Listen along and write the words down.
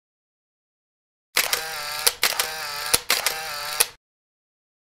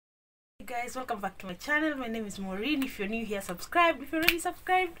Hey guys, welcome back to my channel. My name is Maureen. If you're new here, subscribe. If you're already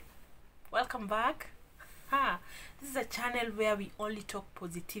subscribed, welcome back. This is a channel where we only talk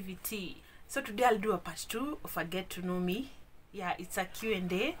positivity. So today I'll do a part 2 of a get to know me. Yeah, it's a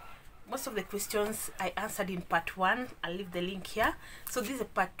Q&A. Most of the questions I answered in part 1. I'll leave the link here. So this is a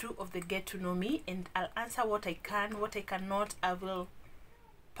part 2 of the get to know me, and I'll answer what I can, what I cannot, I will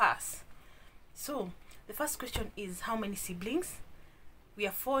pass. So the first question is, how many siblings? We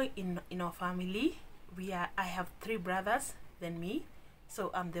are 4 in our family. I have 3 brothers than me,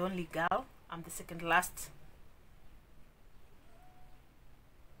 so I'm the only girl. I'm the second last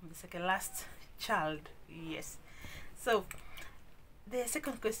child. Yes. So the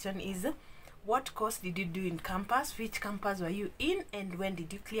second question is, what course did you do in campus? Which campus were you in, and when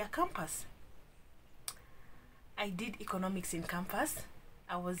did you clear campus? I did economics in campus.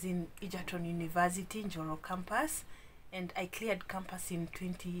 I was in Egerton University, Njoro campus, and I cleared campus in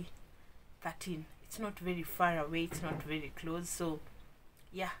 2013. It's not very far away, it's not very close, so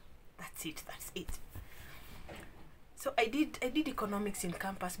yeah, that's it. So I did economics in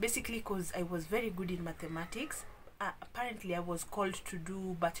campus, basically because I was very good in mathematics. Apparently I was called to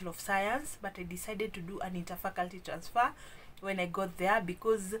do Bachelor of Science, but I decided to do an interfaculty transfer when I got there,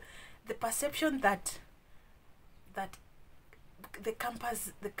 because the perception that the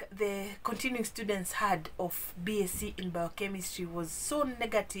campus, the continuing students had of BSc in biochemistry was so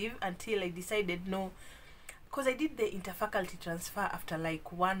negative, until I decided no, because I did the interfaculty transfer after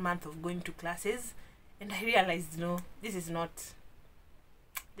like 1 month of going to classes, and I realized no, this is not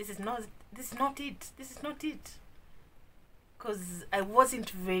it, because I wasn't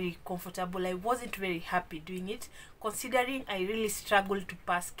very comfortable, I wasn't very happy doing it, considering I really struggled to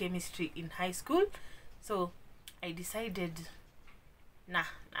pass chemistry in high school. So I decided nah,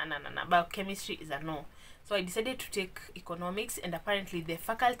 biochemistry is a no. So I decided to take economics, and apparently the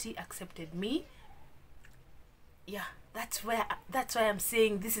faculty accepted me. Yeah, that's why I'm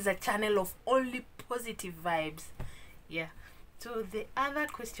saying this is a channel of only positive vibes. Yeah. So the other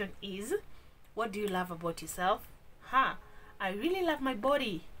question is, what do you love about yourself? I really love my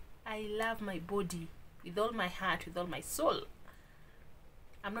body. I love my body with all my heart, with all my soul.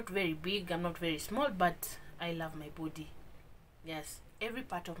 I'm not very big, I'm not very small, but I love my body. Yes, every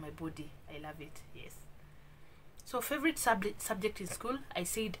part of my body, I love it. Yes. So favorite subject in school, I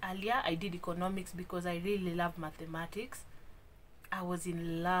said earlier, I did economics because I really love mathematics. I was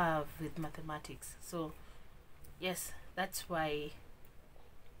in love with mathematics. So yes, that's why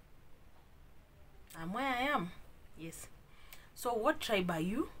I'm where I am. Yes. So what tribe are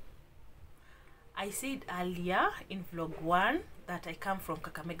you? I said earlier in vlog 1 that I come from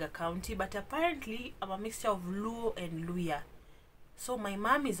Kakamega County, but apparently I'm a mixture of Luo and Luya. So my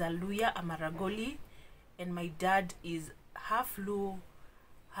mom is a Luya, a Maragoli, and my dad is half Luo,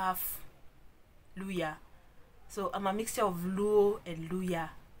 half Luya. So I'm a mixture of Luo and Luya,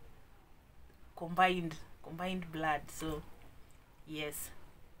 combined blood. So yes.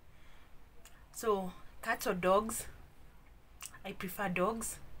 So cats or dogs? I prefer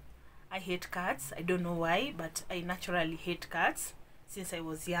dogs. I hate cats. I don't know why, but I naturally hate cats since I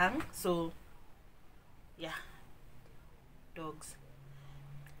was young. So yeah, dogs.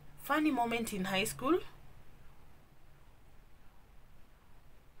 Funny moment in high school?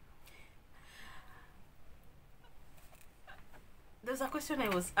 There was a question I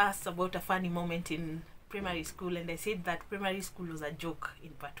was asked about a funny moment in primary school, and I said that primary school was a joke in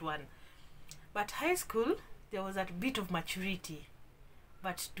part 1. But high school, there was a bit of maturity.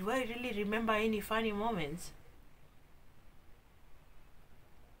 But do I really remember any funny moments?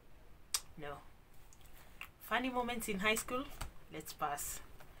 No. Funny moments in high school? Let's pass.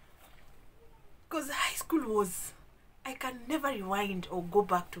 Because high school was... I can never rewind or go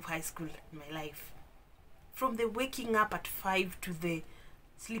back to high school in my life. From the waking up at 5 to the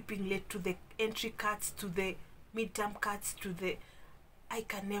sleeping late, to the entry cuts, to the midterm cuts, to the... I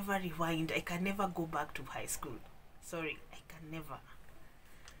can never rewind. I can never go back to high school. Sorry, I can never.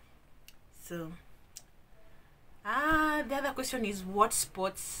 So, the other question is, what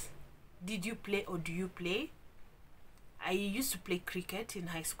sports did you play or do you play? I used to play cricket in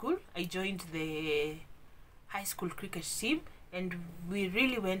high school. I joined the high school cricket team, and we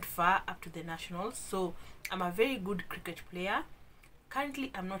really went far, up to the nationals. So I'm a very good cricket player.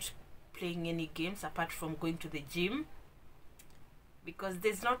 Currently I'm not playing any games apart from going to the gym, because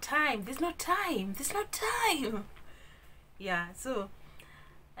there's no time. Yeah. So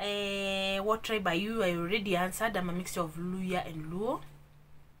what tribe are you? I already answered. I'm a mixture of Luya and Luo.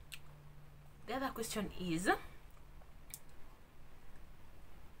 The other question is,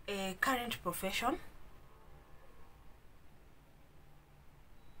 current profession.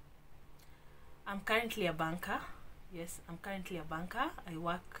 I'm currently a banker. Yes, I'm currently a banker. I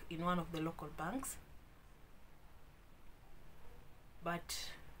work in one of the local banks. But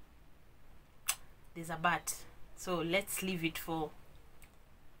there's a but. So let's leave it for...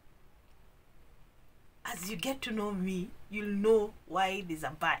 As you get to know me, you'll know why there's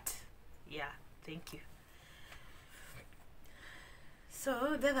a but. Yeah, thank you.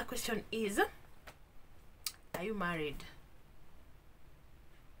 So the other question is, are you married?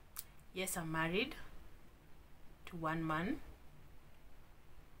 Yes, I'm married to one man.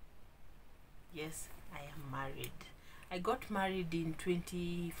 Yes, I am married. I got married in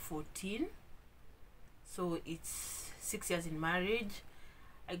 2014. So it's 6 years in marriage.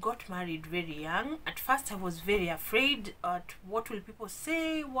 I got married very young. At first I was very afraid at what will people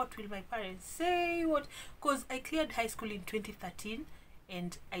say, what will my parents say, because I cleared high school in 2013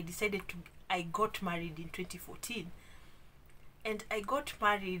 and I got married in 2014. And I got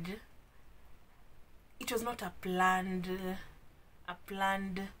married, it was not a planned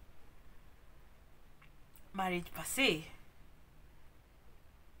marriage per se.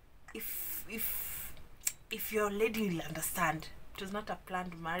 If you're a lady, you'll understand. It was not a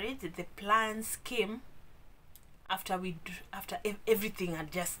planned marriage. The plans came after everything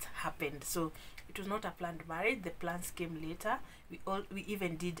had just happened. So it was not a planned marriage. The plans came later. We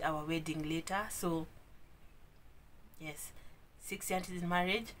even did our wedding later. So yes, 6 years in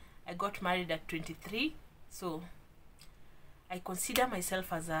marriage. I got married at 23. So I consider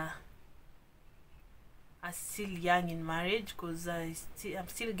myself as still young in marriage, because I'm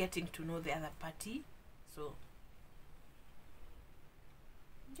still getting to know the other party. So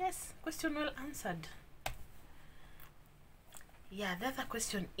yes, question well answered. Yeah, the other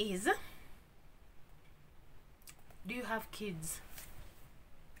question is, do you have kids?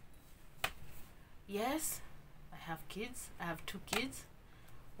 Yes, I have kids. I have 2 kids.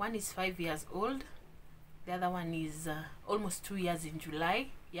 One is 5 years old. The other one is almost 2 years in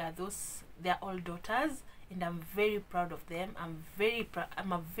July. Yeah, they're all daughters, and I'm very proud of them. I'm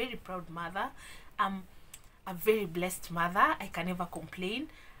a very proud mother. I'm a very blessed mother. I can never complain.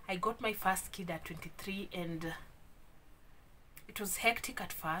 I got my first kid at 23, and it was hectic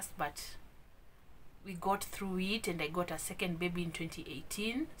at first, but we got through it, and I got a second baby in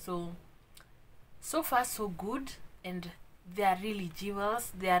 2018. So far so good, and they are really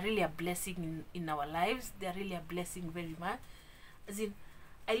jewels. They are really a blessing in our lives. They are really a blessing very much. As in,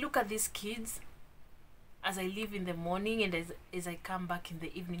 I look at these kids as I leave in the morning and as I come back in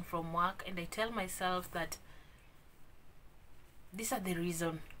the evening from work, and I tell myself that these are the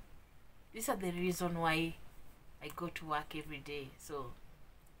reason why I go to work every day. So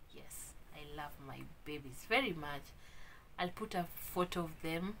yes, I love my babies very much. I'll put a photo of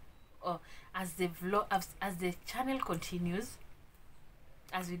them, or as the channel continues,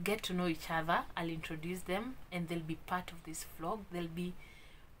 as we get to know each other, I'll introduce them, and they'll be part of this vlog. They'll be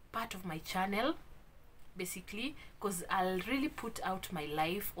part of my channel, basically, because I'll really put out my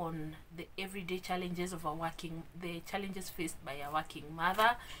life on the everyday challenges of the challenges faced by a working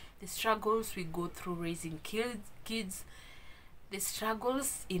mother, the struggles we go through raising kids, the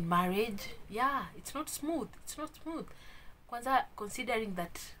struggles in marriage. Yeah, it's not smooth. Kwanza, considering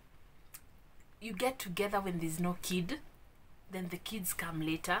that you get together when there's no kid, then the kids come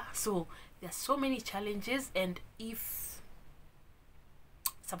later. So there's so many challenges, and if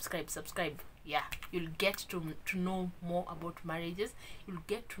subscribe, yeah, you'll get to know more about marriages. You'll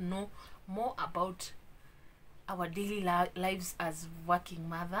get to know more about our daily lives as working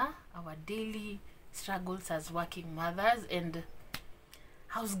mother, our daily struggles as working mothers, and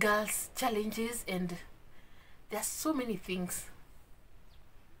house girls challenges, and there's so many things.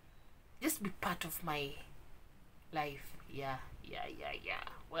 Just be part of my life. Yeah.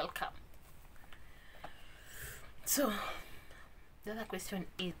 Welcome. So the other question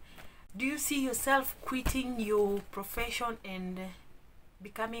is, do you see yourself quitting your profession and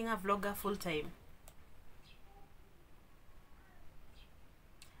becoming a vlogger full-time?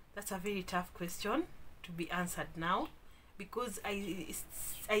 That's a very tough question to be answered now, because I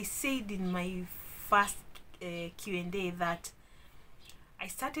said in my first Q&A that I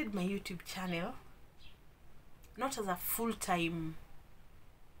started my YouTube channel not as a full-time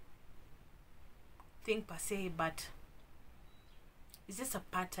thing per se, but it's just a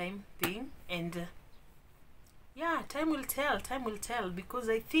part-time thing. And yeah, time will tell, because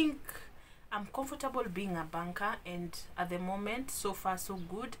I think I'm comfortable being a banker, and at the moment, so far so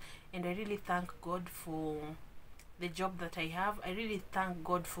good. And I really thank God for the job that I have. I really thank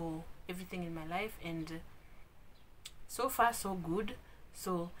God for everything in my life, and so far so good.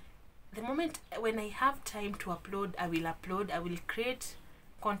 So the moment when I have time to upload, I will upload. I will create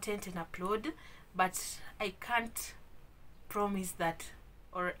content and upload. but I can't promise that,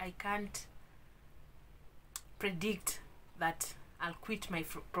 or I can't predict that I'll quit my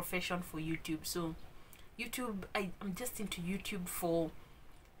profession for YouTube. So YouTube, I'm just into YouTube for,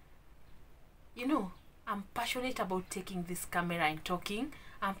 you know, I'm passionate about taking this camera and talking.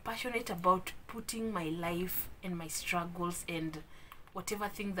 I'm passionate about putting my life and my struggles and whatever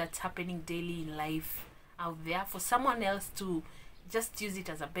thing that's happening daily in life out there for someone else to just use it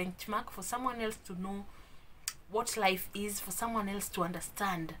as a benchmark, for someone else to know what life is, for someone else to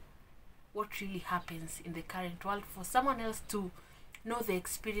understand what really happens in the current world, for someone else to know the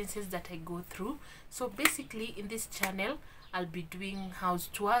experiences that I go through. So basically in this channel I'll be doing house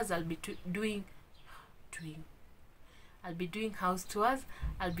tours, I'll be doing house tours, I'll be doing house tours,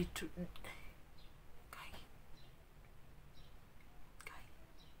 I'll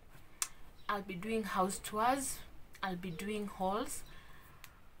be doing hauls,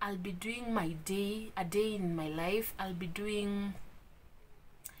 I'll be doing a day in my life, I'll be doing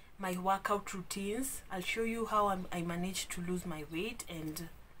my workout routines, I'll show you how I managed to lose my weight, and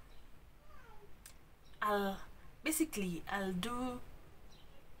I'll do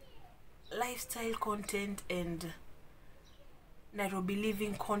lifestyle content and Nairobi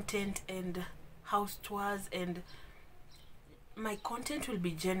living content and house tours, and my content will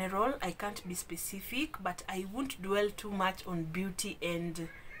be general. I can't be specific, but I won't dwell too much on beauty and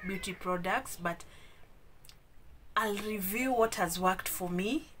beauty products, but I'll review what has worked for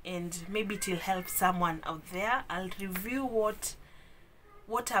me, and maybe it will help someone out there. I'll review what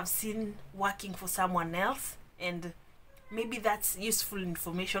I've seen working for someone else, and maybe that's useful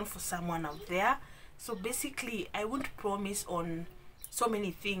information for someone out there. So basically I won't promise on so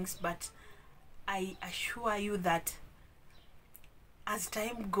many things, but I assure you that as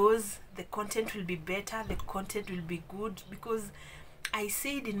time goes, the content will be better, the content will be good, because I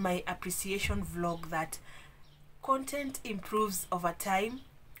said in my appreciation vlog that content improves over time,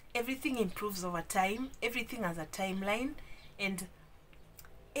 everything improves over time, everything has a timeline, and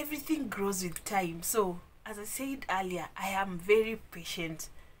everything grows with time. So as I said earlier, I am very patient,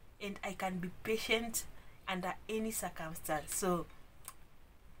 and I can be patient under any circumstance. So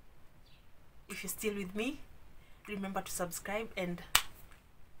if you're still with me, remember to subscribe and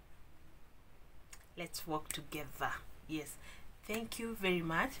let's work together. Yes, thank you very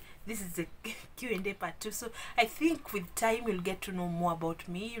much. This is the Q&A part 2. So I think with time you'll get to know more about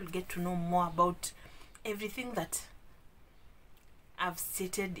me, you'll get to know more about everything that I've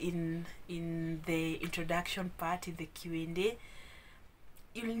stated in the introduction part, in the Q&A.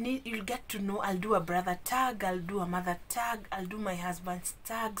 You'll get to know, I'll do a brother tag, I'll do a mother tag, I'll do my husband's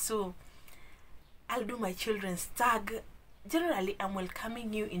tag, so I'll do my children's tag. Generally, I'm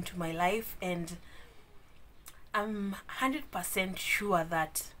welcoming you into my life, and I'm 100% sure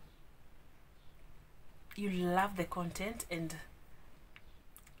that you'll love the content, and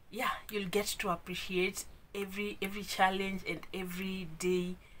yeah, you'll get to appreciate every challenge and every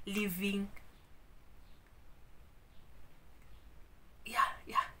day living.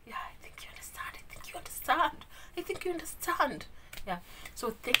 I think you understand. Yeah,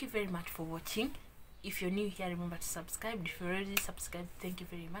 so thank you very much for watching. If you're new here, remember to subscribe. If you're already subscribed, thank you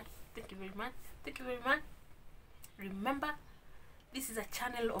very much. Remember, this is a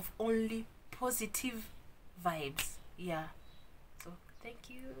channel of only positive vibes. Yeah, so thank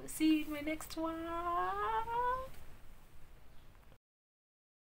you. See you in my next one.